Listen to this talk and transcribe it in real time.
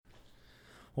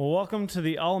Well, welcome to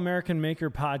the All-American Maker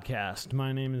podcast.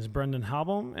 My name is Brendan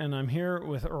Hobble, and I'm here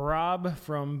with Rob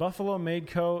from Buffalo Made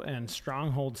Co. and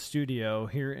Stronghold Studio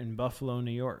here in Buffalo,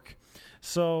 New York.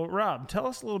 So, Rob, tell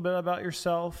us a little bit about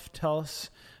yourself. Tell us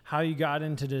how you got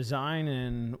into design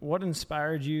and what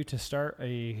inspired you to start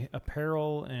a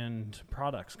apparel and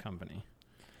products company.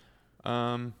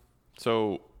 I've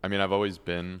always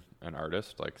been an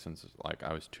artist, since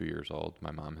I was 2 years old.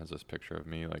 My mom has this picture of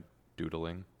me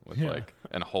doodling with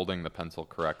and holding the pencil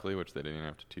correctly, which they didn't even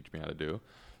have to teach me how to do.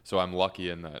 So I'm lucky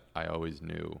in that I always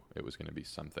knew it was going to be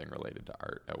something related to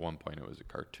art. At one point it was a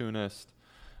cartoonist.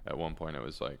 At one point it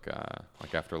was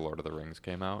after Lord of the Rings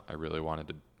came out, I really wanted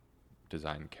to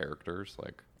design characters,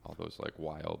 all those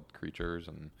wild creatures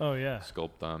and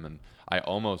sculpt them. And I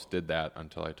almost did that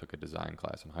until I took a design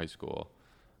class in high school.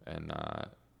 And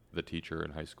the teacher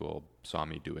in high school saw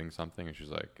me doing something, and she's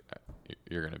like,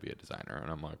 "You're going to be a designer." And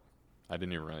I'm like, I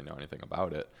didn't even really know anything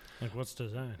about it. What's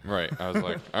design? Right. I was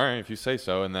like, all right, if you say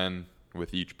so. And then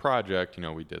with each project,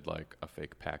 we did a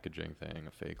fake packaging thing,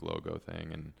 a fake logo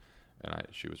thing. And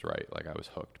she was right. I was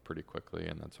hooked pretty quickly.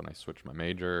 And that's when I switched my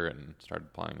major and started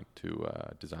applying to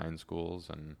design schools.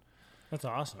 And that's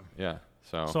awesome. Yeah.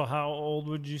 So how old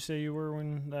would you say you were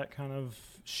when that kind of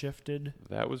shifted?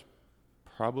 That was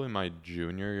probably my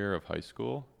junior year of high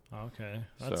school. Okay.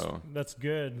 That's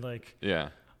good.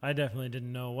 Yeah. I definitely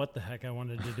didn't know what the heck I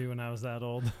wanted to do when I was that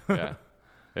old.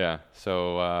 Yeah.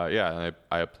 So, I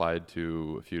applied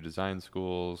to a few design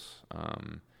schools. I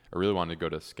really wanted to go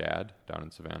to SCAD down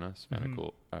in Savannah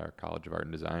College of Art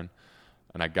and Design.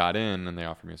 And I got in and they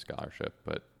offered me a scholarship,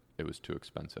 but it was too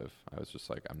expensive. I was just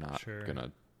I'm not going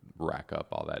to rack up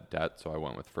all that debt. So I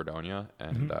went with Fredonia,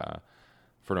 and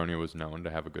Fredonia was known to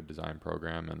have a good design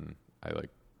program, and I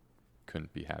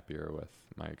couldn't be happier with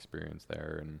my experience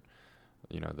there. And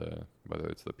whether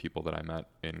it's the people that I met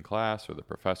in class or the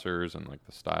professors and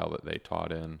the style that they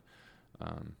taught in,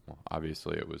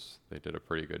 obviously they did a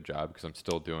pretty good job, because I'm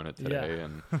still doing it today. Yeah.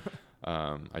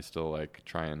 And I still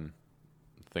try and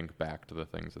think back to the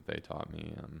things that they taught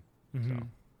me.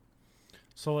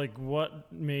 So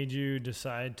what made you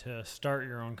decide to start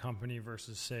your own company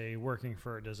versus, say, working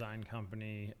for a design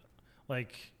company?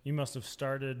 You must have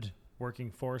started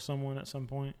working for someone at some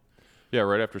point. Yeah,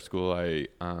 right after school, I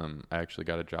actually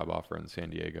got a job offer in San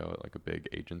Diego at a big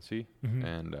agency.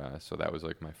 And so that was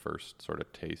my first sort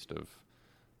of taste of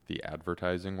the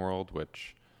advertising world,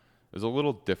 which is a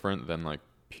little different than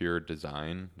pure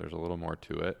design. There's a little more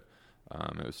to it.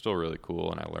 It was still really cool,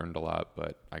 and I learned a lot,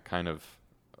 but I kind of,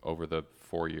 over the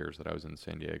 4 years that I was in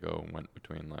San Diego, went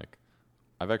between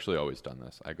I've actually always done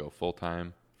this. I go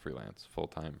full-time, freelance,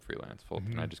 full-time, freelance,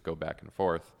 full-time, and I just go back and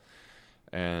forth.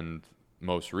 And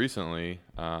most recently,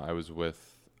 I was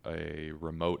with a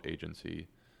remote agency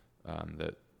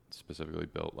that specifically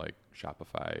built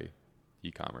Shopify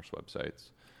e-commerce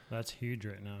websites. That's huge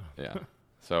right now. Yeah.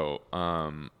 So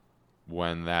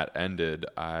when that ended,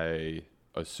 I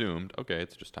assumed, okay,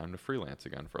 it's just time to freelance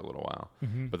again for a little while.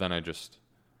 But then I just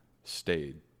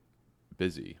stayed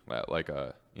busy,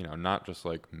 not just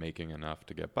making enough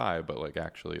to get by, but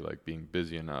actually being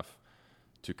busy enough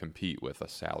to compete with a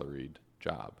salaried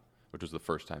job, which was the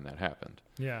first time that happened.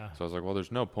 Yeah. So I was like, well,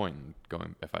 there's no point in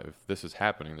going, if this is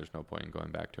happening, there's no point in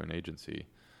going back to an agency.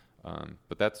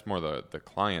 But that's more the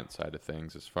client side of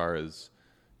things. As far as,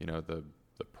 the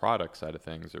product side of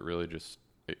things,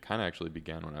 it kind of actually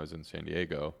began when I was in San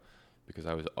Diego, because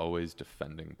I was always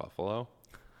defending Buffalo,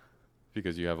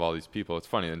 because you have all these people. It's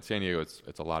funny, in San Diego,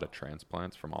 it's a lot of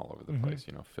transplants from all over the place,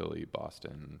 Philly,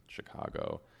 Boston,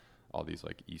 Chicago, all these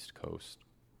East Coast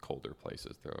colder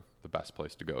places. The best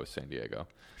place to go is San Diego.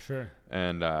 Sure.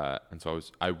 And so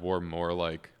I wore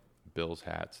more Bills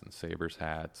hats and Sabres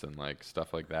hats and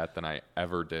stuff like that than I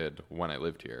ever did when I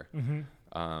lived here.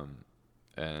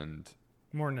 And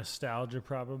more nostalgia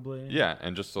probably. Yeah,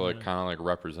 and just to kind of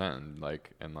represent and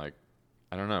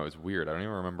I don't know, it's weird. I don't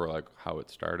even remember how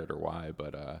it started or why,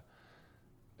 but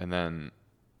and then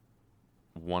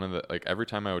one of the every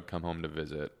time I would come home to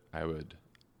visit, I would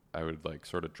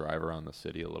sort of drive around the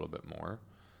city a little bit more,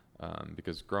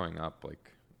 because growing up,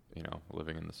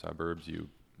 living in the suburbs, you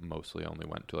mostly only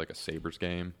went to a Sabres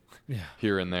game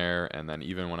here and there. And then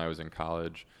even when I was in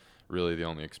college, really the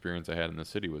only experience I had in the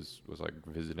city was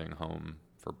visiting home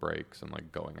for breaks and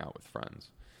going out with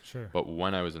friends. Sure. But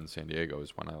when I was in San Diego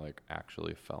is when I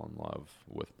actually fell in love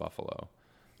with Buffalo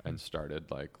and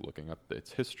started looking up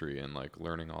its history and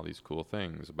learning all these cool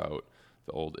things about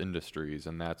the old industries.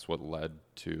 And that's what led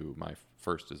to my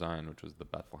first design, which was the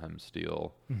Bethlehem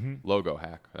Steel logo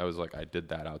hack. That was I did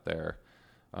that out there.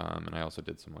 And I also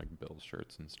did some Bills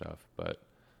shirts and stuff. But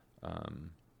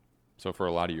So for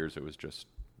a lot of years, it was just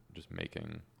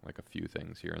making like a few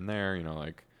things here and there. You know,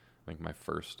 like I think my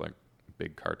first like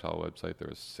big cartel website, there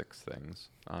was 6 things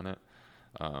on it.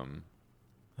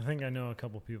 I think I know a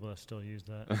couple people that still use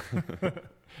that.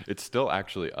 It's still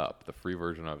actually up. The free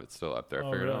version of it's still up there.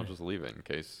 I figured really? I'll just leave it in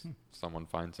case someone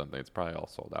finds something. It's probably all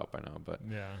sold out by now, but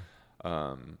Yeah.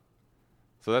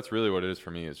 so that's really what it is for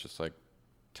me. It's just like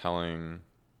telling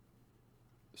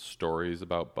stories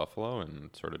about Buffalo in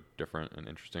sort of different and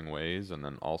interesting ways. And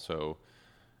then also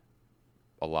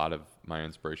a lot of my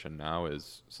inspiration now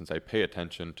is, since I pay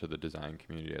attention to the design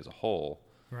community as a whole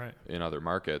Right. in other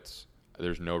markets,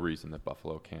 there's no reason that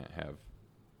Buffalo can't have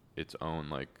its own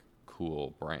like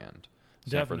cool brand.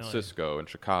 San Definitely. Francisco and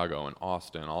Chicago and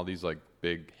Austin, all these like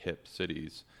big hip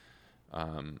cities,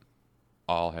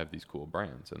 all have these cool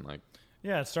brands. And like,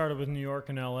 Yeah, it started with New York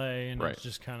and LA, and Right. it's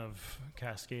just kind of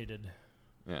cascaded.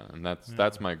 yeah, and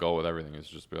that's my goal with everything, is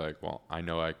just be like, well, I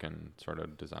know I can sort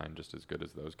of design just as good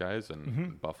as those guys,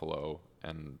 and Buffalo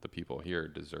and the people here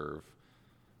deserve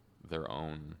their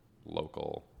own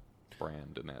local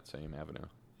brand in that same avenue.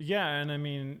 Yeah, and I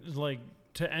mean, like,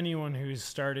 to anyone who's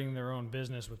starting their own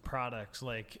business with products,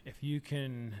 like, if you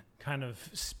can kind of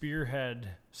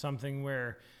spearhead something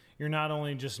where you're not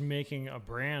only just making a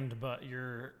brand, but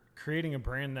you're creating a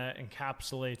brand that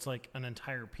encapsulates like an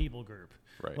entire people group.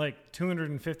 Right. Like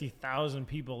 250,000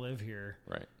 people live here,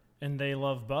 Right. and they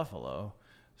love Buffalo.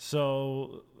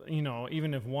 So, you know,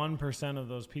 even if 1% of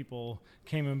those people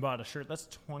came and bought a shirt, that's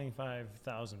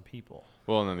 25,000 people.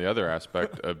 Well, and then the other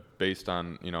aspect, based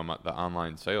on, you know, the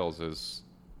online sales, is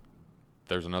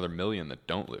there's another million that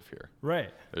don't live here. Right.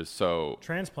 So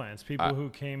Transplants, people who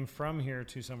came from here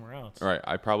to somewhere else. right,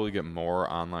 I probably get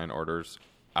more online orders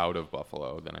out of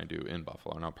Buffalo than I do in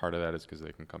Buffalo. Now, part of that is because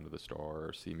they can come to the store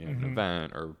or see me at an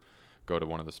event or go to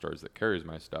one of the stores that carries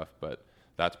my stuff. But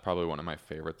that's probably one of my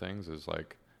favorite things, is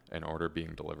like an order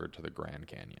being delivered to the Grand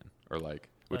Canyon, or like,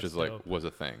 which That's is like dope. was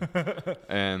a thing.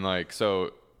 And like,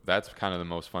 so that's kind of the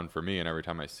most fun for me. And every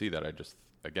time I see that, I just,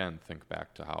 again, think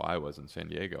back to how I was in San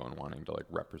Diego and wanting to like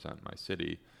represent my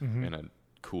city in a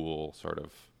cool sort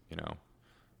of, you know,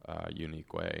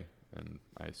 unique way. And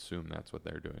I assume that's what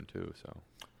they're doing too. So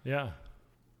Yeah,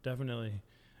 definitely.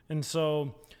 And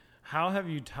so, how have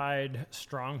you tied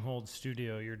Stronghold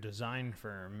Studio, your design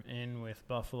firm, in with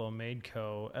Buffalo Made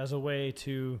Co. as a way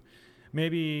to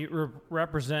maybe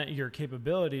represent your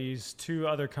capabilities to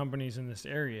other companies in this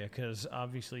area? Because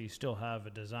obviously you still have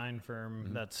a design firm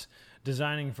that's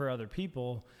designing for other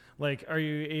people. Like, are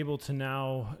you able to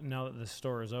now that the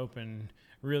store is open,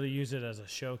 really use it as a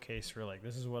showcase for like,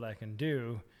 this is what I can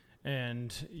do,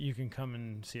 and you can come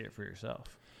and see it for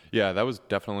yourself? yeah, that was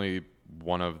definitely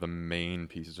one of the main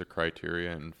pieces of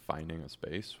criteria in finding a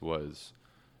space. Was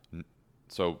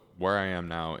so where I am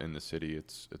now in the city,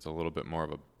 it's a little bit more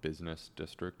of a business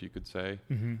district, you could say.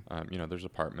 You know, there's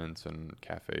apartments and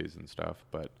cafes and stuff,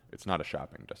 but it's not a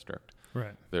shopping district.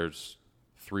 Right. There's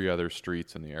 3 other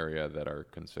streets in the area that are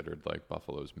considered like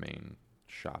Buffalo's main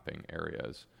shopping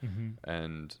areas.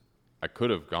 And I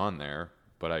could have gone there,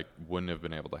 but I wouldn't have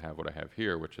been able to have what I have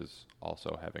here, which is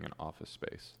also having an office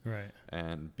space Right.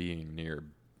 and being near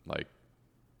like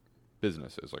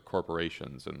businesses, like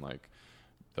corporations, and like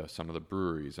some of the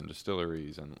breweries and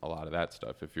distilleries and a lot of that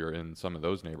stuff. If you're in some of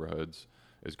those neighborhoods,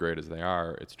 as great as they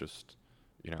are, it's just,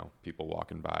 you know, people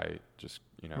walking by, just,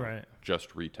 you know, Right.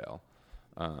 just retail.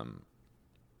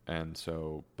 And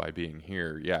so by being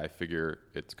here, yeah, I figure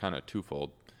it's kind of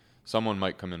twofold. Someone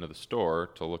might come into the store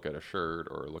to look at a shirt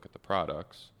or look at the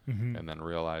products and then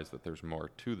realize that there's more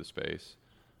to the space.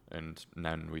 And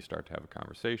then we start to have a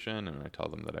conversation, and I tell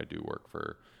them that I do work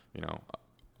for, you know,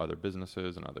 other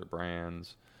businesses and other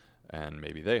brands, and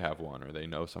maybe they have one or they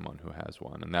know someone who has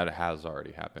one. And that has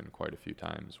already happened quite a few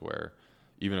times, where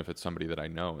even if it's somebody that I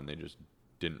know and they just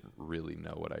didn't really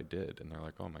know what I did, and they're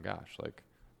like, oh my gosh, like,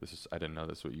 I didn't know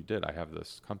this is what you did. I have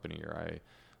this company. Or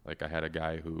I had a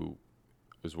guy who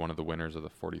was one of the winners of the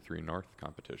 43 North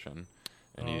competition,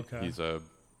 and he's a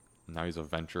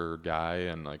venture guy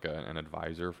and like an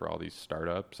advisor for all these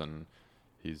startups, and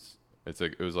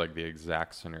it was like the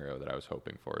exact scenario that I was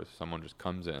hoping for. Is someone just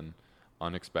comes in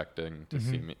unexpected to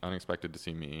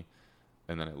see me,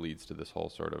 and then it leads to this whole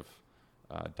sort of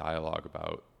dialogue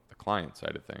about the client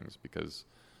side of things, because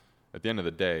at the end of the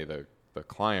day, the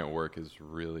client work is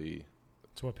really,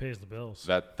 It's what pays the bills.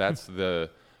 that's the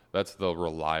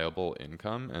reliable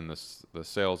income, and the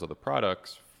sales of the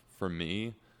products, for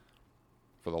me,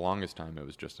 for the longest time, it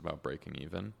was just about breaking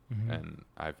even. And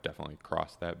I've definitely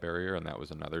crossed that barrier, and that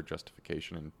was another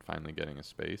justification in finally getting a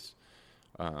space.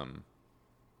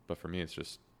 But for me, it's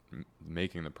just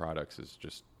making the products is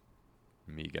just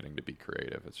me getting to be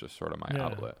creative. It's just sort of my Yeah.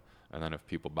 outlet. And then if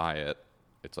people buy it,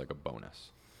 it's like a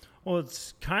bonus. Well,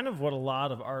 it's kind of what a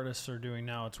lot of artists are doing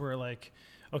now. It's where like,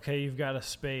 okay, you've got a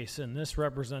space and this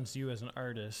represents you as an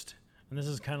artist. And this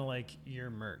is kind of like your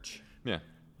merch. Yeah.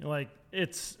 Like,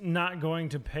 it's not going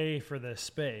to pay for this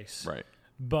space. Right.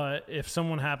 But if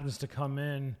someone happens to come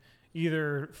in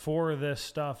either for this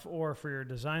stuff or for your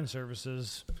design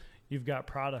services, you've got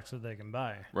products that they can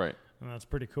buy. Right. And that's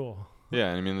pretty cool. Yeah.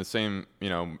 And I mean, the same,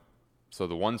 so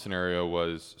the one scenario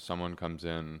was someone comes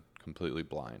in completely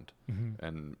blind,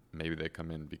 and maybe they come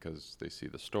in because they see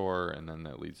the store, and then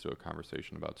that leads to a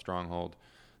conversation about Stronghold.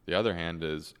 The other hand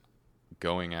is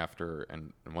going after,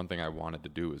 and one thing I wanted to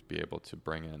do was be able to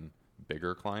bring in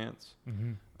bigger clients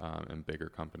and bigger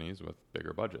companies with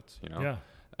bigger budgets, Yeah.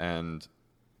 and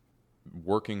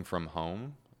working from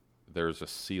home, there's a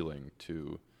ceiling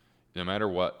to, no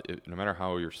matter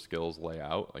how your skills lay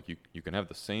out, like you can have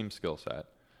the same skill set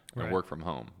and Right. work from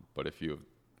home, but if you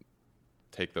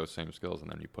take those same skills and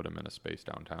then you put them in a space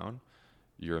downtown,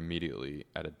 you're immediately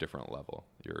at a different level.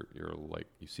 You're like,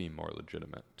 you seem more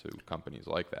legitimate to companies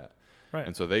like that. Right.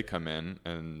 And so they come in,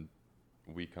 and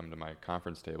we come to my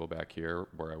conference table back here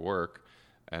where I work,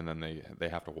 and then they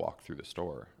have to walk through the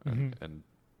store. And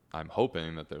I'm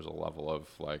hoping that there's a level of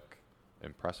like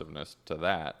impressiveness to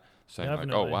that, saying like, oh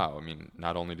Definitely. wow, I mean,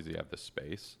 not only does he have this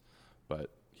space,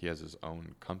 but he has his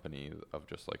own company of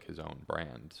just like his own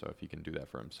brand. So if he can do that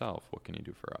for himself, what can he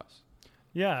do for us?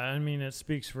 Yeah, I mean, it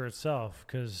speaks for itself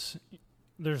because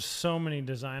there's so many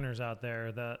designers out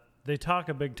there that they talk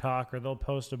a big talk or they'll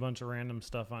post a bunch of random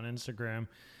stuff on Instagram.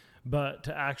 But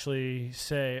to actually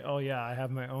say, oh, yeah, I have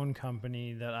my own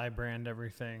company that I brand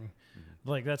everything,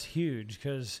 like that's huge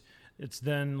because it's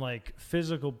then like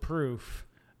physical proof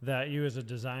that you as a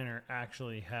designer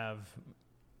actually have,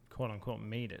 quote unquote,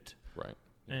 made it. Right.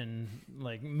 And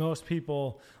like most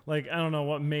people, like, I don't know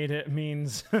what made it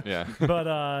means. Yeah.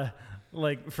 But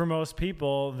like for most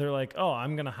people, they're like, oh,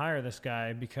 I'm going to hire this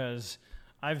guy because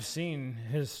I've seen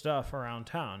his stuff around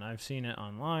town. I've seen it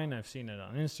online. I've seen it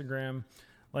on Instagram.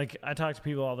 Like I talk to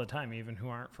people all the time, even who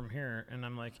aren't from here. And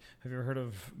I'm like, have you ever heard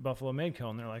of Buffalo Made Co?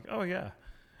 And they're like, oh yeah.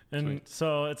 And Sweet.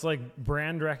 so it's like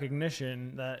brand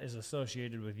recognition that is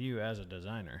associated with you as a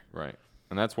designer. Right.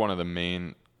 And that's one of the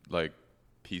main like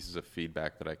pieces of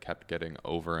feedback that I kept getting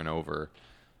over and over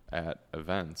at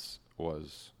events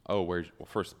was,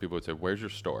 first people would say, where's your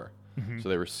store? So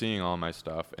they were seeing all my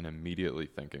stuff and immediately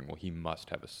thinking, well, he must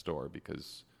have a store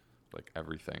because like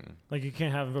everything. Like you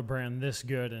can't have a brand this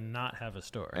good and not have a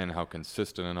store. And how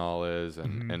consistent it all is.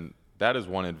 And that is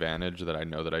one advantage that I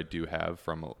know that I do have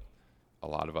from a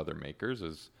lot of other makers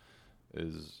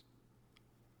is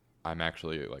I'm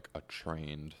actually like a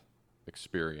trained,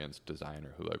 experienced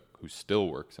designer who still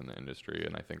works in the industry.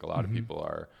 And I think a lot of people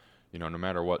are, no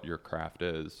matter what your craft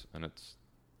is, and it's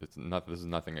not, this is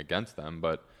nothing against them,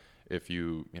 but if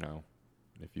you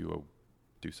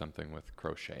do something with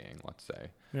crocheting, let's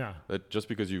say, Yeah. that just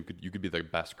because you could be the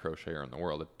best crocheter in the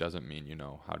world, it doesn't mean you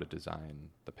know how to design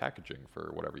the packaging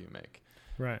for whatever you make.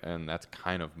 Right. And that's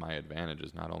kind of my advantage,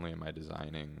 is not only am I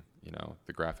designing,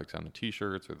 the graphics on the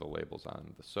t-shirts or the labels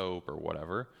on the soap or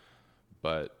whatever,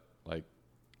 but like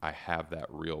I have that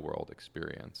real world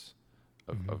experience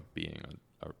of being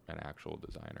an actual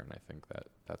designer. And I think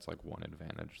that's like one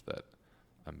advantage that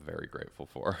I'm very grateful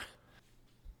for.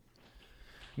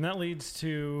 And that leads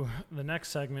to the next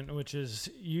segment, which is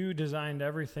you designed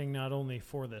everything not only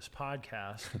for this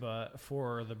podcast, but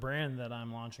for the brand that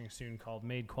I'm launching soon called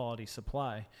Made Quality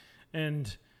Supply.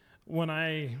 And when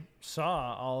I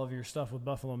saw all of your stuff with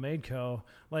Buffalo Made Co.,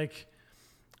 like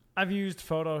I've used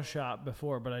Photoshop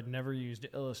before, but I'd never used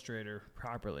Illustrator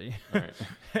properly. Right.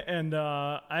 And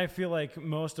I feel like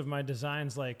most of my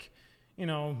designs, like,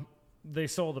 they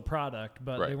sold the product,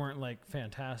 but Right. they weren't like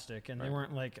fantastic and they Right.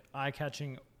 weren't like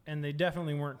eye-catching, and they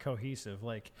definitely weren't cohesive.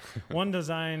 Like one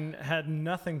design had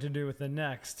nothing to do with the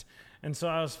next. And so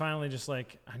I was finally just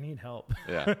like, I need help.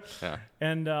 Yeah. Yeah.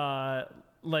 And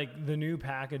like the new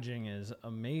packaging is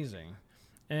amazing.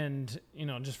 And,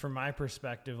 just from my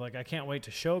perspective, like I can't wait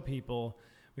to show people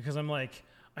because I'm like,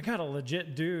 I got a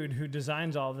legit dude who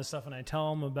designs all this stuff, and I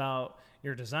tell him about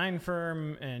your design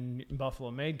firm and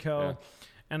Buffalo Made Co. Yeah.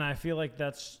 And I feel like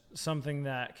that's something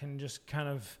that can just kind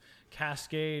of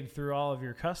cascade through all of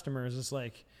your customers. It's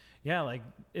like, yeah, like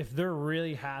if they're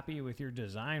really happy with your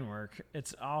design work,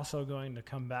 it's also going to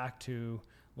come back to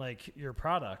like your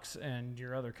products and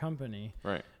your other company.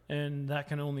 Right. And that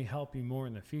can only help you more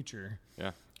in the future.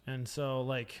 Yeah. And so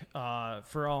like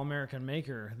for All American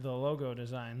Maker, the logo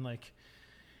design, like,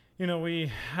 you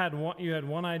had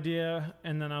one idea,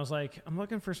 and then I was like, I'm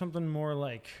looking for something more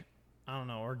like, I don't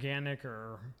know, organic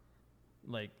or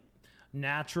like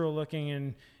natural looking,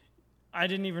 and I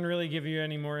didn't even really give you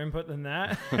any more input than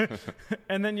that.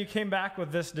 And then you came back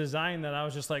with this design that I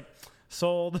was just like,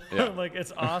 sold. Yeah. Like,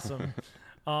 it's awesome.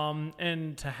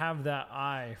 And to have that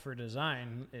eye for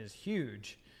design is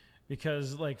huge,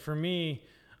 because like for me,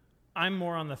 I'm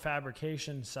more on the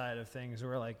fabrication side of things,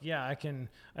 where like, yeah,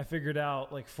 I figured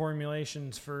out like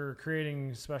formulations for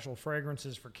creating special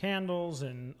fragrances for candles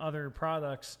and other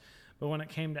products. But when it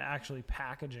came to actually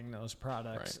packaging those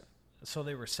products, Right. so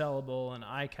they were sellable and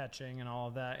eye-catching and all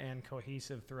of that and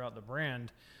cohesive throughout the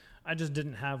brand, I just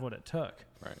didn't have what it took.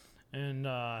 Right. And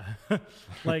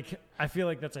like, I feel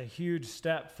like that's a huge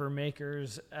step for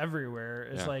makers everywhere.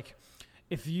 Is like,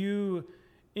 if you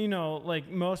know, like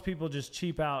most people just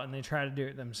cheap out and they try to do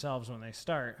it themselves when they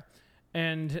start.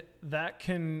 And that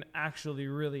can actually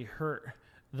really hurt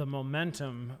the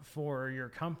momentum for your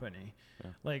company. Yeah.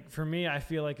 Like for me, I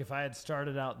feel like if I had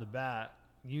started out the bat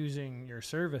using your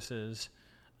services,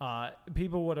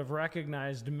 people would have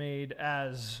recognized Made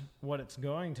as what it's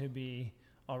going to be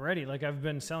already. Like, I've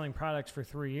been selling products for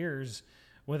 3 years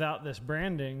without this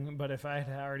branding, but if I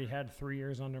had already had 3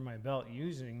 years under my belt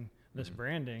using this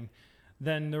branding,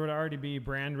 then there would already be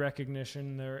brand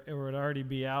recognition. It would already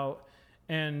be out,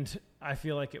 and I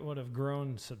feel like it would have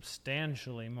grown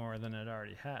substantially more than it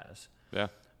already has. Yeah.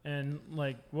 And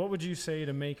like, what would you say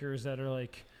to makers that are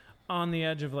like on the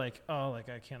edge of like, oh, like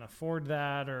I can't afford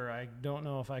that, or I don't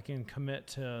know if I can commit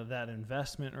to that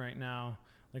investment right now?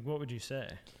 Like, what would you say?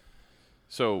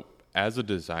 So as a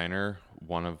designer,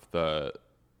 one of the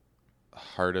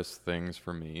hardest things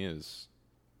for me is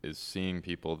seeing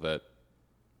people that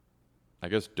I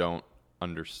guess don't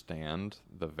understand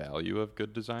the value of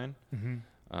good design.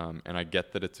 Mm-hmm. And I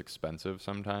get that it's expensive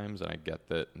sometimes, and I get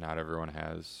that not everyone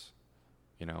has,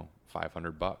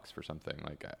 $500 for something.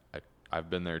 Like I've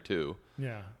been there too.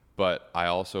 Yeah. But I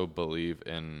also believe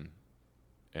in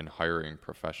hiring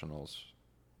professionals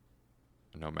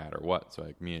no matter what. So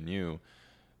like me and you,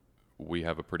 we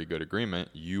have a pretty good agreement.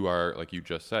 You are, like you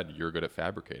just said, you're good at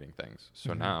fabricating things.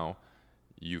 So now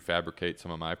you fabricate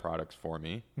some of my products for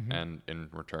me, and in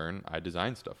return, I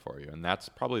design stuff for you. And that's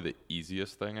probably the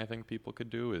easiest thing I think people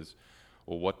could do is,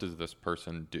 well, what does this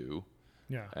person do?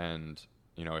 Yeah. And,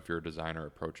 if you're a designer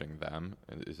approaching them,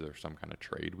 is there some kind of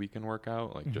trade we can work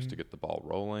out, like just to get the ball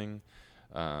rolling?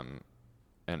 And,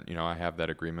 I have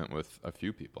that agreement with a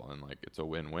few people, and like it's a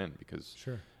win-win, because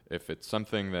if it's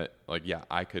something that, like, yeah,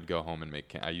 I could go home and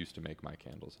make, I used to make my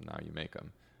candles, and now you make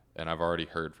them. And I've already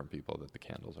heard from people that the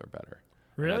candles are better.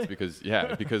 Really? And that's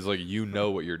because like,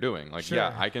 what you're doing. Like,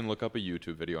 yeah, I can look up a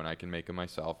YouTube video and I can make it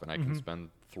myself, and I can spend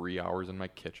 3 hours in my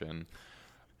kitchen.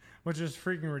 Which is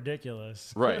freaking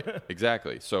ridiculous. Right.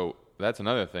 Exactly. So that's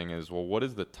another thing is, well, what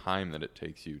is the time that it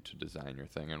takes you to design your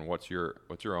thing, and what's your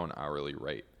own hourly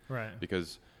rate? Right.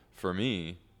 Because for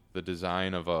me, the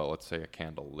design of let's say a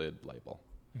candle lid label,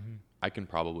 I can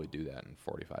probably do that in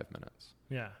 45 minutes.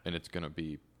 Yeah. And it's going to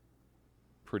be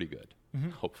pretty good,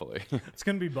 hopefully. It's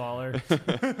going to be baller.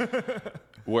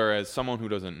 Whereas someone who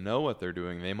doesn't know what they're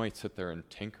doing, they might sit there and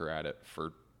tinker at it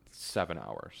for 7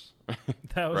 hours.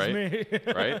 That was me.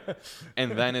 Right?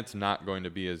 And then it's not going to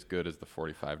be as good as the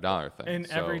 $45 thing. And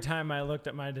every time I looked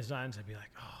at my designs, I'd be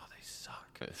like, oh, they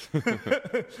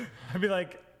suck. I'd be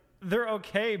like, they're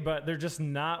okay, but they're just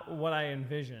not what I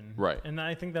envision. Right. And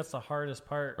I think that's the hardest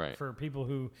part for people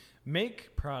who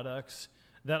make products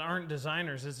that aren't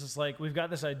designers. It's just like, we've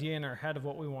got this idea in our head of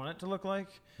what we want it to look like,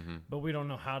 but we don't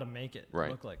know how to make it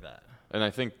look like that. And I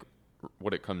think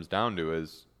what it comes down to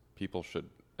is people should,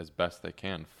 as best they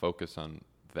can, focus on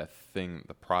that thing,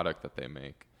 the product that they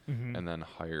make, and then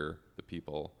hire the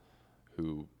people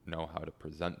who know how to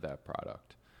present that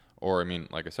product. Or, I mean,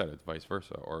 like I said, it's vice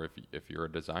versa. Or if you're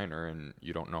a designer and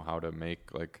you don't know how to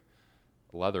make like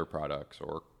leather products,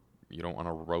 or you don't want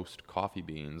to roast coffee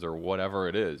beans, or whatever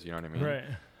it is, you know what I mean?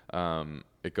 Right.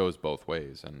 It goes both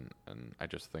ways, and I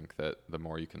just think that the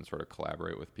more you can sort of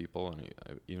collaborate with people, and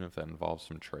even if that involves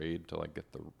some trade to like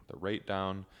get the rate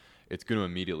down, it's going to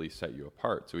immediately set you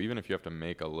apart. So even if you have to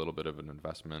make a little bit of an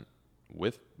investment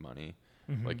with money,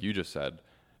 like you just said,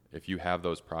 if you have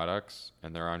those products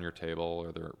and they're on your table,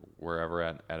 or they're wherever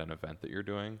at an event that you're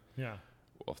doing,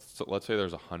 well, so let's say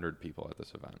there's 100 people at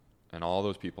this event, and all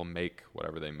those people make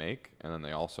whatever they make, and then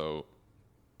they also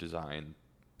design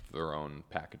their own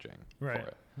packaging for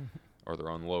it, or their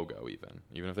own logo,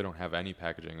 even if they don't have any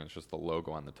packaging, it's just the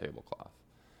logo on the tablecloth.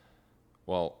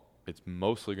 Well, it's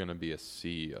mostly going to be a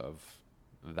sea of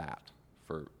that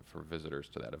for visitors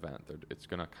to that event. It's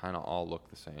going to kind of all look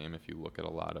the same if you look at a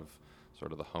lot of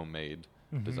sort of the homemade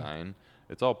design,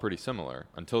 it's all pretty similar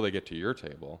until they get to your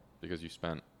table because you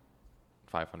spent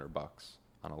 $500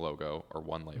 on a logo or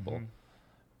one label,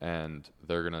 and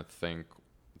they're going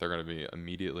to be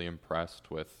immediately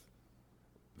impressed with,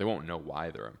 they won't know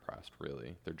why they're impressed,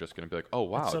 really. They're just going to be like, oh,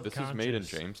 wow, this is made in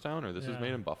Jamestown, or this is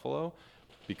made in Buffalo.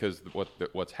 Because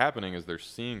what's happening is they're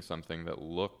seeing something that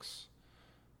looks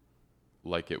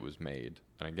like it was made.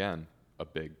 And again, a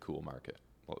big, cool market.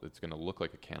 Well, it's going to look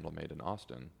like a candle made in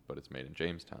Austin, but it's made in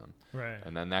Jamestown. Right.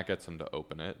 And then that gets them to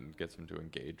open it and gets them to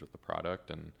engage with the product.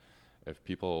 And if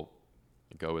people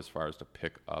go as far as to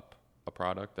pick up a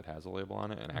product that has a label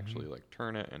on it and actually like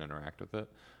turn it and interact with it,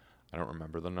 I don't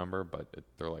remember the number, but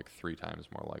they're like 3 times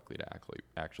more likely to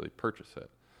actually purchase it.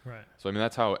 Right. So, I mean,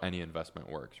 that's how any investment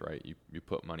works, right? You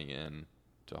put money in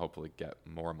to hopefully get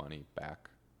more money back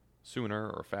sooner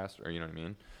or faster, you know what I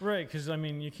mean? Right, because, I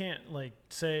mean, you can't, like,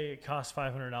 say it costs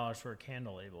 $500 for a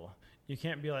candle label. You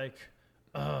can't be like,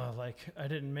 oh, like, I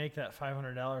didn't make that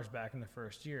 $500 back in the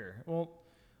first year. Well,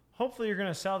 hopefully you're going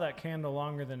to sell that candle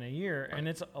longer than a year, and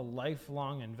it's a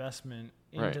lifelong investment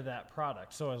into that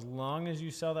product. So as long as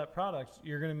you sell that product,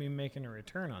 you're going to be making a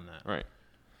return on that. Right.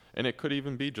 And it could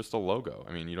even be just a logo.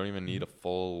 I mean, you don't even need a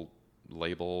full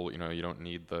label. You know, you don't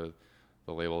need the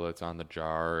label that's on the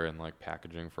jar and like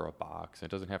packaging for a box. It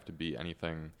doesn't have to be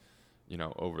anything, you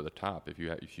know, over the top. If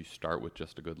you start with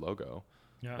just a good logo,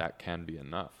 that can be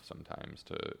enough sometimes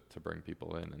to bring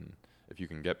people in. And if you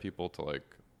can get people to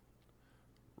like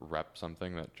rep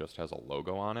something that just has a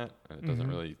logo on it and it doesn't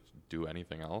really do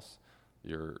anything else,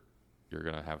 you're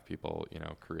going to have people, you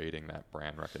know, creating that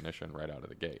brand recognition right out of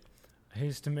the gate. I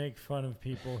used to make fun of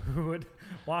people who would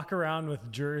walk around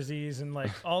with jerseys and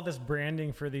like all this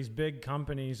branding for these big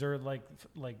companies or like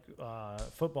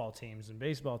football teams and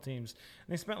baseball teams.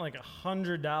 And they spent like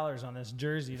 $100 on this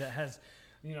jersey that has,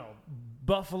 you know,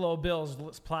 Buffalo Bills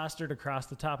plastered across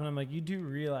the top. And I'm like, you do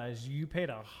realize you paid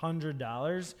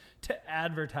 $100 to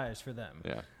advertise for them.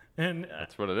 Yeah. And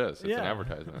that's what it is. It's an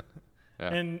advertisement.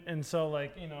 Yeah. And so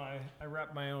like, you know, I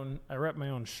rep my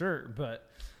own shirt, but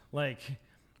like,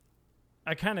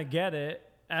 I kind of get it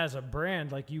as a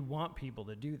brand. Like you want people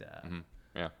to do that,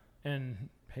 yeah, and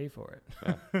pay for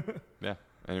it. Yeah.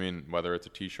 And I mean, whether it's a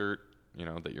T-shirt, you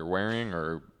know, that you're wearing,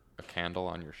 or a candle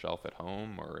on your shelf at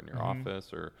home, or in your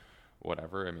office, or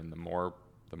whatever. I mean, the more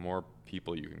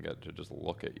people you can get to just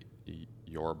look at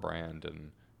your brand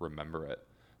and remember it,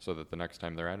 so that the next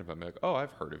time they're at it, I'm like, oh,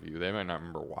 I've heard of you. They might not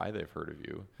remember why they've heard of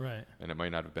you. Right. And it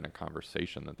might not have been a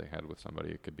conversation that they had with somebody.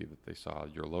 It could be that they saw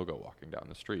your logo walking down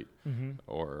the street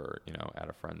or, you know,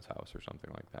 at a friend's house or something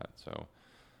like that. So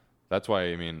that's why,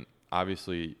 I mean,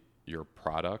 obviously your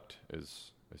product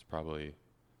is probably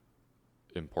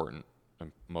important,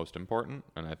 most important.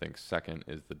 And I think second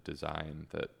is the design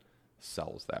that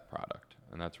sells that product.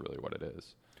 And that's really what it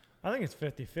is. I think it's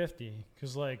 50-50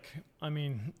 because, like, I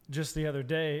mean, just the other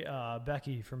day,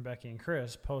 Becky from Becky and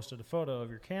Chris posted a photo of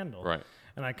your candle. Right.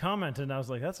 And I commented, and I was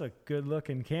like, that's a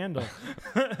good-looking candle.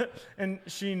 And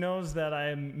she knows that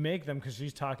I make them because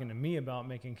she's talking to me about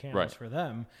making candles for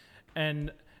them.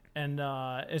 And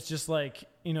it's just like,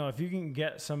 you know, if you can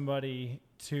get somebody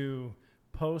to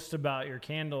post about your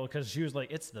candle, because she was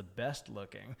like, it's the best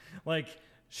looking. Like,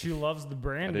 she loves the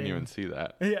branding. I didn't even see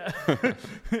that. Yeah.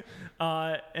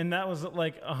 And that was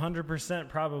like 100%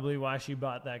 probably why she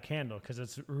bought that candle, because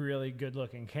it's a really good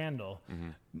looking candle.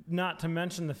 Not to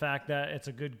mention the fact that it's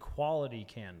a good quality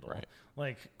candle. Right.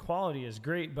 Like quality is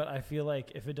great, but I feel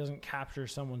like if it doesn't capture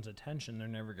someone's attention, they're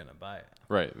never going to buy it.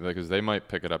 Right. Because they might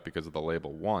pick it up because of the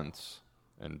label once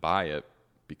and buy it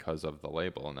because of the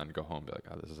label, and then go home and be like,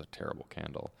 oh, this is a terrible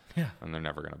candle. Yeah. And they're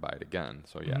never going to buy it again.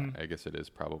 So yeah, I guess it is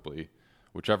probably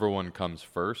whichever one comes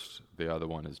first, the other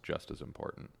one is just as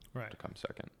important to come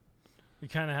second. You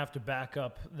kind of have to back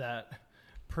up that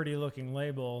pretty looking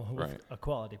label with a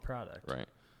quality product. Right.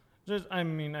 Just, I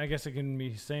mean, I guess it can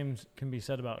be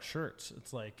said about shirts.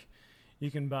 It's like you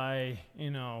can buy,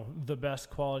 you know, the best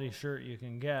quality shirt you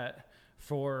can get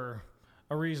for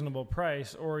a reasonable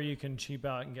price, or you can cheap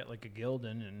out and get like a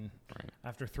Gildan, and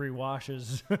after 3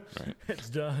 washes, it's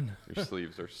done. Your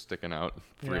sleeves are sticking out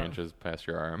 3 inches past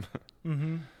your arm.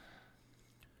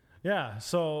 Yeah,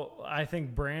 so I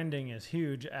think branding is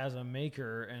huge as a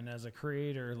maker and as a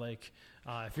creator. Like,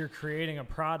 if you're creating a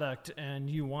product and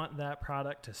you want that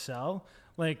product to sell,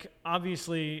 like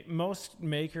obviously most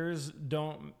makers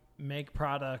don't make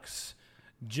products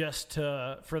just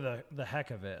for the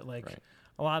heck of it. Like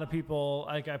a lot of people,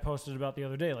 like I posted about the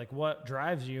other day, like what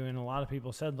drives you? And a lot of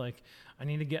people said like, I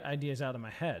need to get ideas out of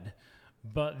my head.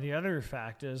 But the other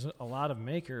fact is a lot of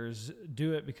makers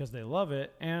do it because they love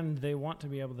it and they want to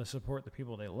be able to support the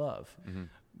people they love.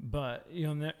 but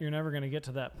you're never going to get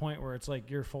to that point where it's like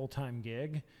your full-time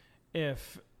gig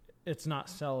if it's not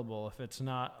sellable, if it's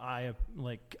not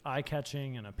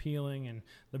eye-catching and appealing, and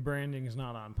the branding is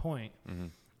not on point. Mm-hmm.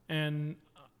 And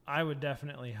I would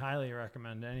definitely highly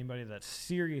recommend to anybody that's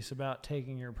serious about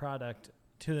taking your product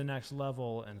to the next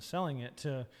level and selling it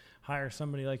to hire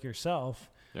somebody like yourself.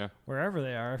 Yeah. Wherever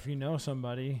they are, if you know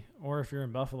somebody, or if you're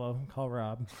in Buffalo, call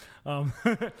Rob,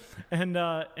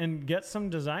 and get some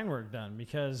design work done,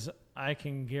 because I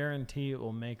can guarantee it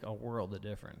will make a world of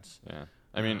difference. Yeah.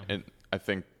 I mean, I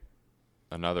think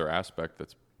another aspect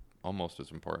that's almost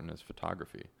as important is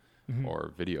photography, mm-hmm.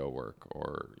 or video work,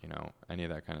 or, any of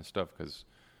that kind of stuff. Because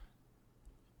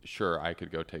sure, I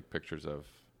could go take pictures of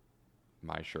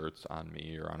my shirts on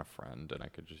me or on a friend, and I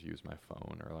could just use my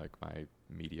phone or like my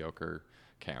mediocre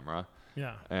camera.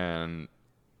 Yeah. And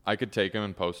I could take them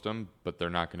and post them, but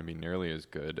they're not going to be nearly as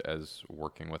good as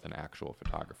working with an actual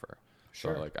photographer.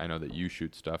 Sure. So like, I know that you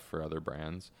shoot stuff for other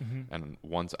brands. Mm-hmm. And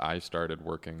once I started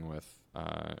working with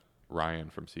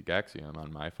Ryan from Seagaxium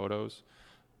on my photos,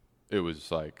 it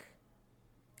was like,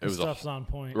 stuff's on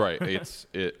point. Right. It's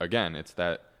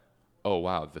that, oh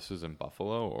wow, this is in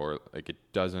Buffalo, or like, it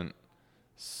doesn't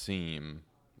seem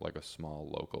like a small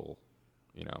local,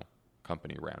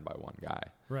 company ran by one guy.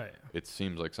 Right. It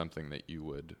seems like something that you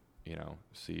would,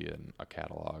 see in a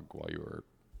catalog while you were,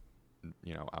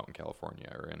 out in California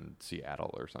or in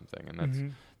Seattle or something. And mm-hmm.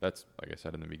 that's like I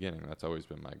said in the beginning, that's always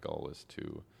been my goal, is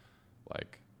to,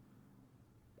 like,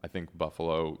 I think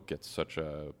Buffalo gets such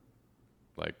a,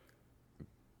 like,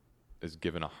 is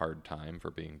given a hard time for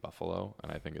being Buffalo.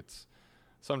 And I think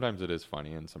sometimes it is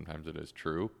funny and sometimes it is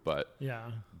true, but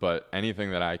anything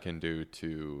that I can do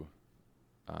to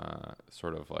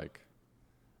sort of like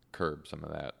curb some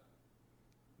of that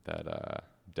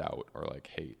doubt or like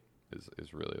hate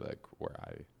is really like where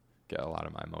I get a lot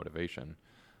of my motivation.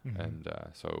 Mm-hmm. And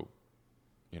so,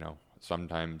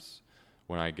 sometimes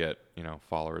when I get,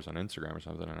 followers on Instagram or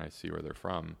something and I see where they're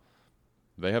from,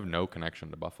 they have no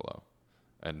connection to Buffalo,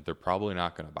 and they're probably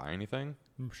not going to buy anything.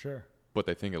 I'm sure. But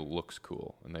they think it looks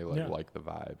cool, and they like the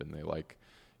vibe, and they like,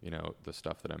 the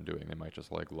stuff that I'm doing. They might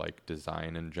just like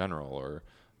design in general, or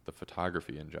the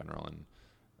photography in general,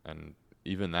 and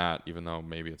even that, even though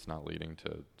maybe it's not leading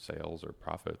to sales or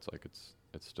profits, like it's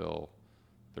still,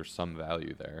 there's some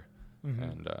value there. Mm-hmm.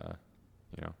 And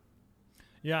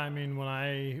Yeah, I mean, when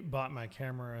I bought my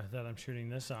camera that I'm shooting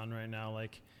this on right now,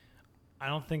 like, I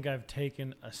don't think I've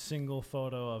taken a single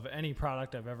photo of any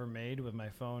product I've ever made with my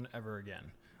phone ever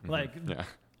again. Mm-hmm. Like,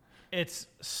 it's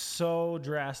so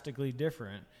drastically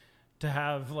different to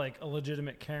have like a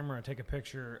legitimate camera take a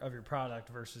picture of your product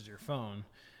versus your phone.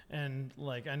 And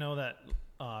like, I know that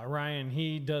Ryan,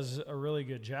 he does a really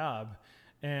good job,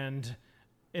 and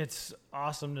it's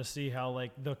awesome to see how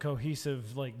like the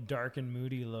cohesive, like dark and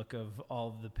moody look of all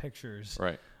of the pictures.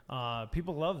 Right.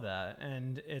 People love that.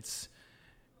 And it's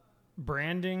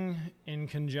branding in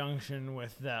conjunction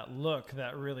with that look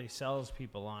that really sells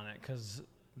people on it, because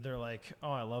they're like,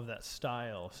 oh, I love that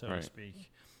style, so to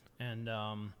speak. And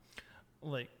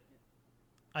like,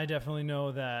 I definitely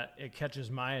know that it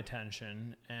catches my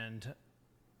attention. And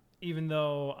even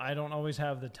though I don't always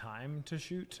have the time to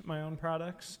shoot my own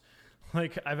products,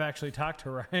 like, I've actually talked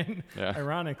to Ryan,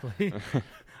 ironically.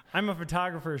 I'm a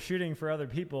photographer shooting for other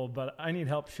people, but I need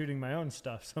help shooting my own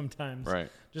stuff sometimes. Right.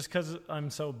 Just because I'm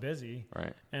so busy.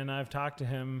 Right. And I've talked to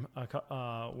him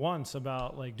once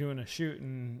about like doing a shoot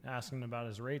and asking about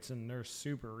his rates, and they're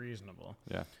super reasonable.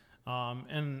 Yeah.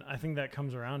 And I think that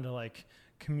comes around to like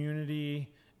community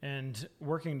and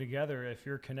working together. If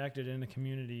you're connected in a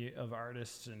community of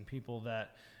artists and people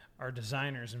that are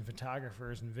designers and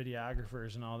photographers and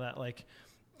videographers and all that, like,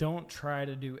 don't try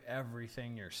to do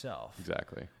everything yourself.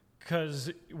 Exactly.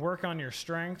 Because work on your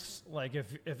strengths. Like,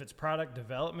 if it's product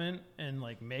development and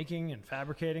like making and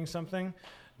fabricating something,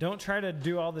 don't try to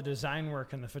do all the design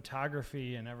work and the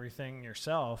photography and everything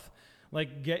yourself.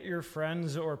 Like, get your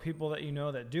friends or people that you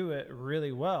know that do it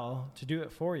really well to do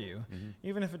it for you, mm-hmm.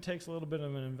 even if it takes a little bit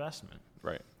of an investment.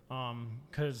 Right.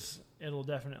 Because it'll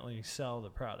definitely sell the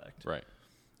product. Right.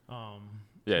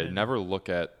 Never look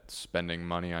at spending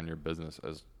money on your business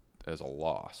as a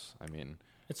loss. I mean,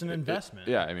 it's an investment.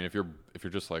 I mean, if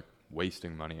you're just like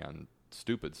wasting money on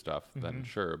stupid stuff, mm-hmm. then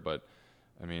sure. But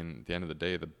I mean, at the end of the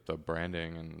day, the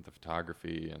branding and the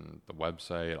photography and the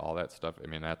website, all that stuff, I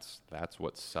mean, that's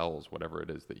what sells whatever it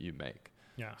is that you make.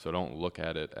 Yeah. So don't look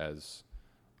at it as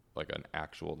like an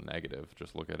actual negative.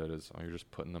 Just look at it as, oh, you're just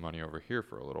putting the money over here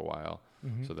for a little while,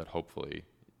 mm-hmm. so that hopefully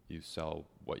you sell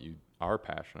what you are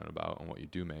passionate about and what you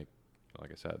do make,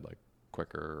 like I said, like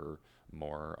quicker or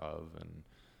more of. And,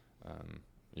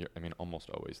 I mean, almost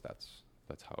always that's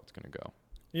how it's going to go.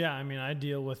 Yeah, I mean, I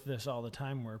deal with this all the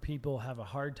time where people have a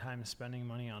hard time spending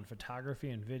money on photography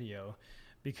and video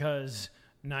because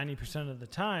 90% of the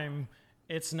time,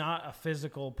 it's not a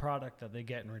physical product that they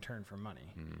get in return for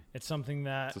money. Mm-hmm. It's something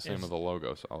that it's the same with the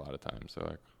logos a lot of times. So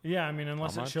like, yeah, I mean,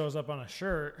 unless it shows up on a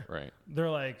shirt, right? They're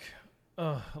like,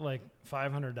 oh, like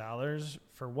 $500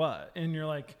 for what? And you're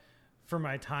like, for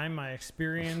my time, my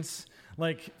experience,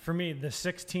 like for me, the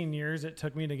 16 years it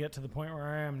took me to get to the point where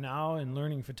I am now in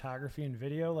learning photography and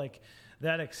video, like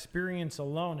that experience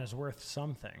alone is worth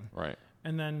something. Right.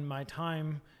 And then my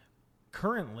time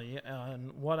currently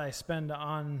and what I spend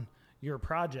on your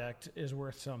project is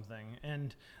worth something.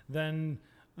 And then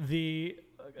the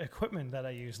equipment that I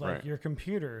use, like your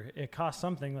computer, it costs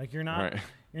something. Like you're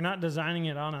not designing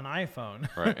it on an iPhone.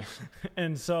 Right.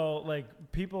 And so like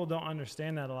people don't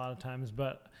understand that a lot of times,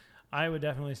 but I would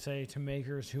definitely say to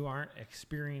makers who aren't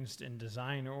experienced in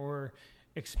design or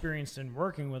experienced in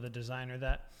working with a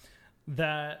designer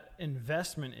that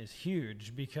investment is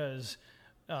huge because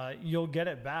you'll get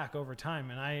it back over time.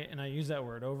 And I use that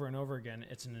word over and over again.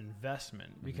 It's an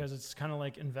investment because it's kind of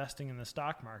like investing in the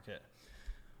stock market.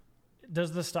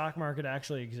 Does the stock market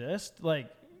actually exist? Like,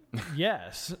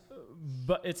 yes,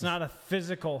 but it's not a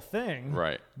physical thing.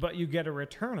 Right. But you get a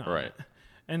return on it.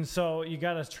 And so you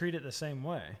got to treat it the same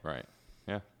way. Right.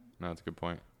 Yeah. No, that's a good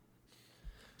point.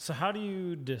 So how do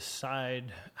you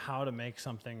decide how to make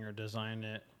something or design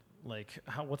it? Like,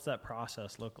 what's that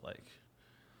process look like?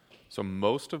 So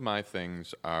most of my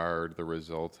things are the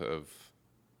result of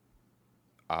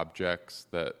objects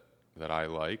that I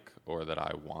like or that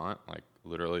I want. Like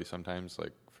literally sometimes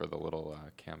like for the little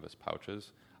canvas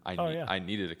pouches, I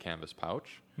needed a canvas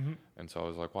pouch. Mm-hmm. And so I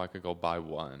was like, well, I could go buy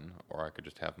one or I could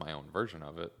just have my own version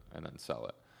of it and then sell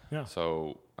it. Yeah.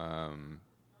 So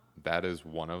that is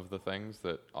one of the things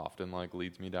that often like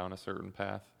leads me down a certain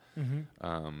path.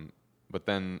 Mm-hmm. But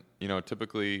then, you know,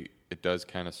 typically it does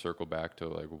kind of circle back to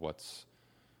like what's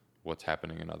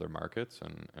happening in other markets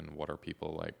and what are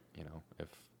people like, you know,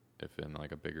 if in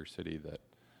like a bigger city that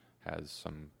has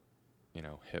some, you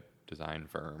know, hip design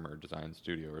firm or design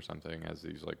studio or something has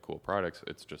these like cool products,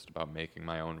 it's just about making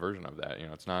my own version of that. You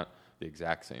know, it's not the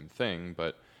exact same thing,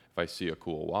 but if I see a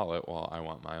cool wallet, well, I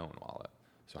want my own wallet.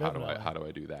 So Definitely. how do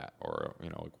I do that? Or, you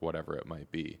know, like whatever it might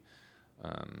be.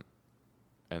 And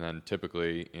then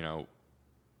typically, you know,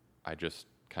 I just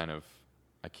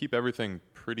I keep everything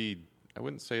pretty, I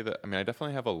wouldn't say that, I mean, I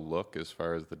definitely have a look as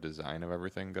far as the design of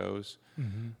everything goes.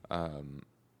 Mm-hmm.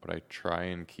 But I try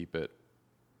and keep it,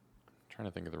 I'm trying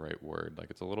to think of the right word, like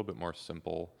it's a little bit more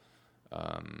simple,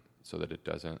 so that it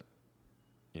doesn't,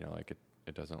 you know, like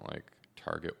it doesn't like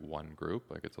target one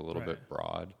group, like it's a little bit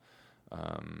broad.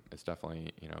 It's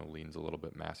definitely, you know, leans a little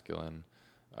bit masculine,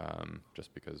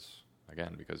 just because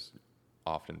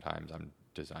oftentimes I'm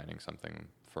designing something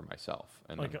for myself.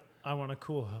 And like, I want a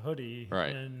cool hoodie.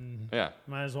 Right. And yeah.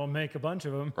 Might as well make a bunch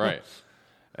of them. Right.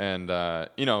 And,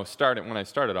 you know, when I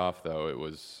started off, though, it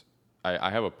was, I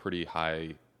have a pretty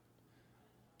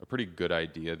good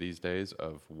idea these days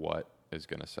of what is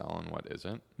going to sell and what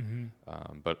isn't.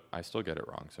 Mm-hmm. But I still get it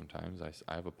wrong sometimes.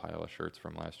 I have a pile of shirts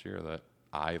from last year that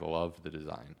I love the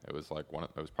design. It was like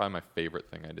it was probably my favorite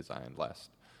thing I designed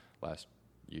last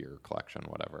year, collection,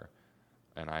 whatever.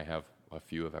 And I have a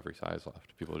few of every size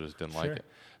left. People just didn't like it.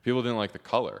 People didn't like the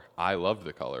color. I loved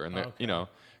the color. And, you know,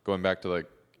 going back to like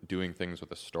doing things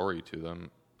with a story to them,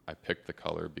 I picked the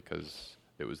color because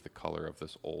it was the color of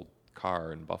this old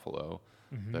car in Buffalo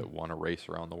that won a race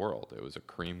around the world. It was a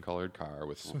cream-colored car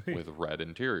with red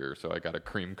interior. So I got a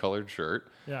cream-colored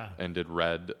shirt and did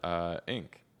red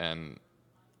ink. And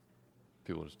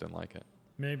people just didn't like it.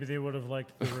 Maybe they would have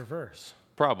liked the reverse.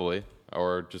 Probably.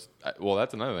 Or just, well,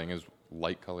 that's another thing is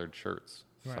light-colored shirts.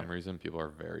 For Right. some reason, people are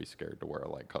very scared to wear a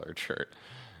light-colored shirt.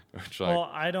 Which, Well,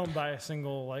 I don't buy a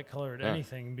single light-colored Yeah,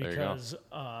 anything there you because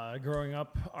growing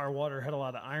up, our water had a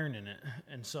lot of iron in it.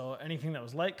 And so anything that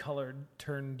was light-colored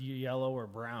turned yellow or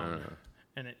brown.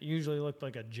 And it usually looked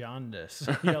like a jaundice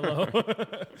yellow.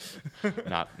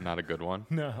 not a good one.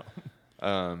 No.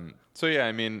 So, yeah,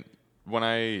 I mean, when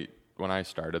I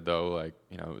started, though, like,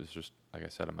 you know, it was just, like I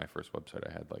said, on my first website,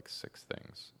 I had like 6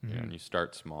 things. You know, and you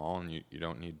start small and you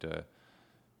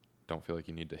don't feel like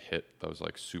you need to hit those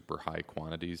like super high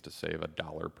quantities to save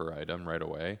 $1 per item right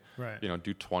away. Right. You know,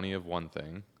 do 20 of one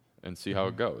thing and see how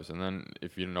it goes. And then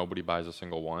if nobody buys a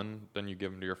single one, then you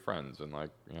give them to your friends and like,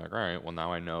 you're like, all right, well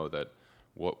now I know that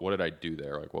what did I do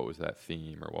there? Like what was that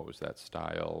theme or what was that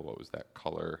style? What was that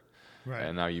color? Right.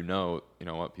 And now you know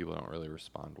what, people don't really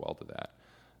respond well to that.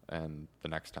 And the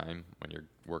next time when you're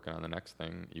working on the next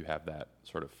thing, you have that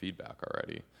sort of feedback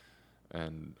already.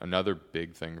 And another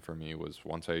big thing for me was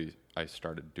once I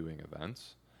started doing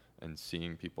events and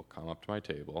seeing people come up to my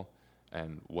table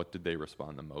and what did they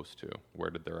respond the most to? Where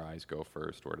did their eyes go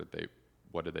first? What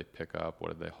did they pick up? What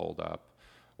did they hold up?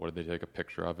 What did they take a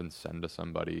picture of and send to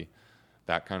somebody?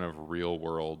 That kind of real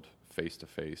world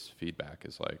face-to-face feedback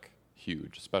is like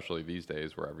huge, especially these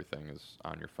days where everything is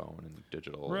on your phone and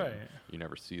digital. Right. And you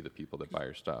never see the people that buy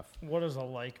your stuff. What does a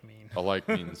like mean? A like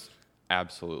means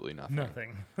absolutely nothing.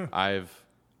 Nothing. I've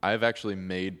actually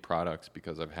made products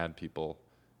because I've had people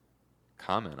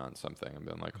comment on something and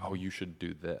been like, "Oh, you should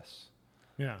do this."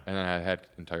 Yeah. And then I had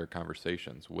entire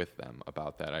conversations with them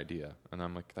about that idea. And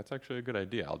I'm like, "That's actually a good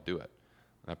idea. I'll do it."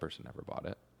 And that person never bought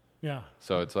it. Yeah.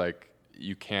 So it's like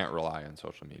you can't rely on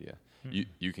social media.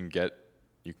 Mm-hmm.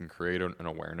 You can create an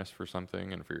awareness for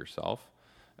something and for yourself.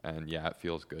 And yeah, it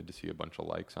feels good to see a bunch of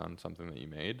likes on something that you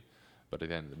made, but at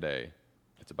the end of the day,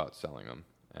 it's about selling them.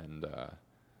 And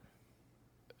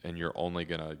you're only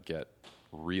going to get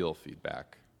real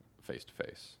feedback face to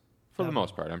face for the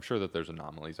most part. I'm sure that there's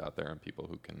anomalies out there and people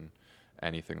who can,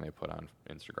 anything they put on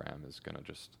Instagram is going to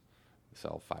just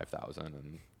sell 5,000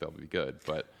 and they'll be good.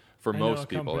 But for most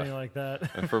people, like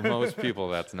that. and for most people,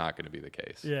 that's not going to be the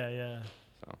case. Yeah, yeah.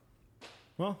 So,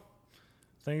 well,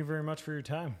 thank you very much for your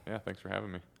time. yeah, thanks for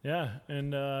having me. Yeah,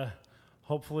 and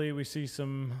hopefully we see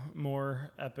some more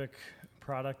epic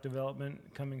product development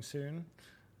coming soon.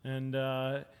 And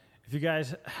if you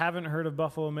guys haven't heard of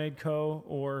Buffalo Made Co.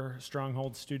 or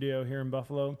Stronghold Studio here in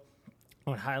Buffalo, I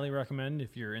would highly recommend,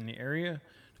 if you're in the area,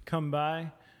 to come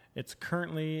by. It's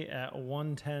currently at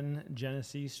 110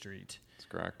 Genesee Street. That's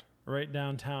correct. Right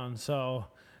downtown. So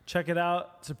check it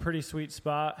out. It's a pretty sweet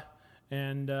spot.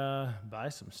 And buy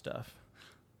some stuff.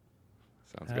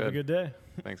 Sounds Have good. a good day.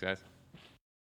 Thanks, guys.